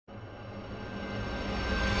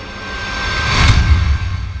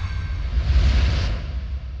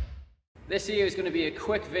This here is going to be a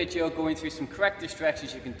quick video going through some corrective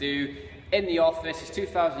stretches you can do in the office. It's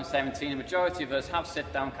 2017, the majority of us have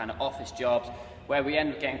sit-down kind of office jobs where we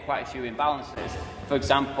end up getting quite a few imbalances. For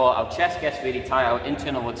example, our chest gets really tight, our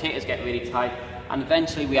internal rotators get really tight, and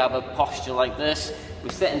eventually we have a posture like this.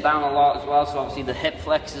 We're sitting down a lot as well, so obviously the hip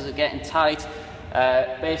flexors are getting tight.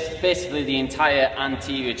 Basically the entire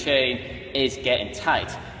anterior chain is getting tight.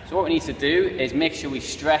 So what we need to do is make sure we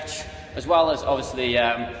stretch, as well as obviously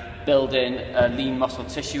building lean muscle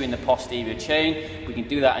tissue in the posterior chain. We can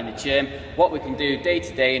do that in the gym. What we can do day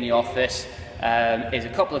to day in the office is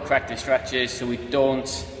a couple of corrective stretches so we don't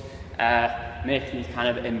make these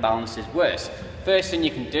kind of imbalances worse. First thing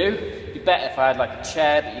you can do, it'd be better if I had like a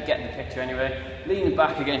chair, but you get in the picture anyway. Leaning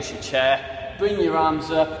back against your chair, bring your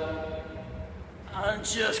arms up, and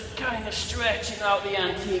just kind of stretching out the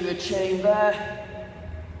anterior chain there.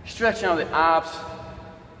 Stretching out the abs,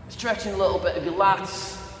 stretching a little bit of your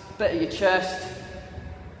lats, bit of your chest.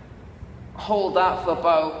 Hold that for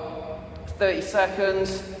about 30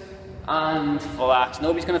 seconds and relax.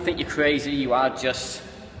 Nobody's going to think you're crazy, you are just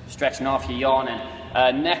stretching off, you're yawning.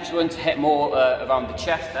 Next one to hit more around the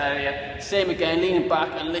chest area. Same again, leaning back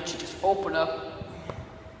and literally just open up.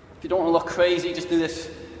 If you don't want to look crazy, just do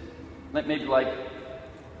this maybe like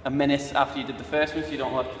a minute after you did the first one so you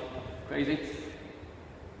don't look crazy.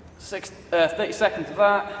 30 seconds of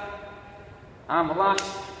that. And relax.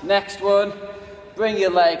 Next one, bring your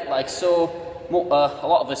leg like so. A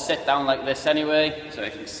lot of us sit down like this anyway, so you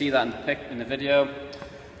can see that in the video.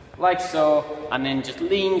 Like so, and then just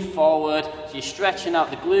lean forward. So you're stretching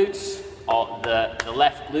out the glutes, or the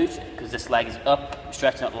left glute, because this leg is up. You're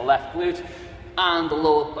stretching out the left glute, and the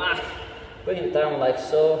lower back. Bring it down like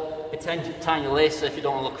so. Tie your laces if you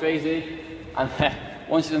don't want to look crazy. And then,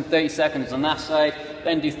 once you've done 30 seconds on that side,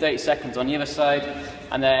 then do 30 seconds on the other side.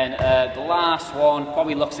 And then the last one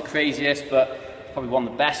probably looks the craziest, but probably one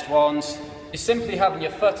of the best ones. You're simply having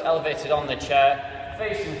your foot elevated on the chair,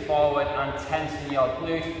 facing forward and tensing your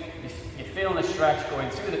glute. You're feeling the stretch going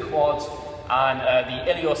through the quads and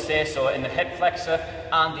the iliopsoas in the hip flexor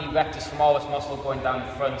and the rectus femoris muscle going down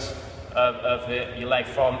the front of your leg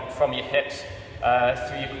from your hips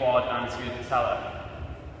through your quad and through the patella.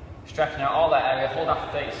 Stretching out all that area, hold that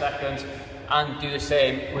for 30 seconds and do the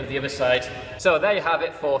same with the other side. So there you have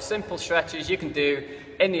it for simple stretches you can do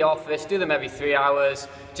in the office. Do them every 3 hours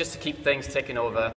just to keep things ticking over.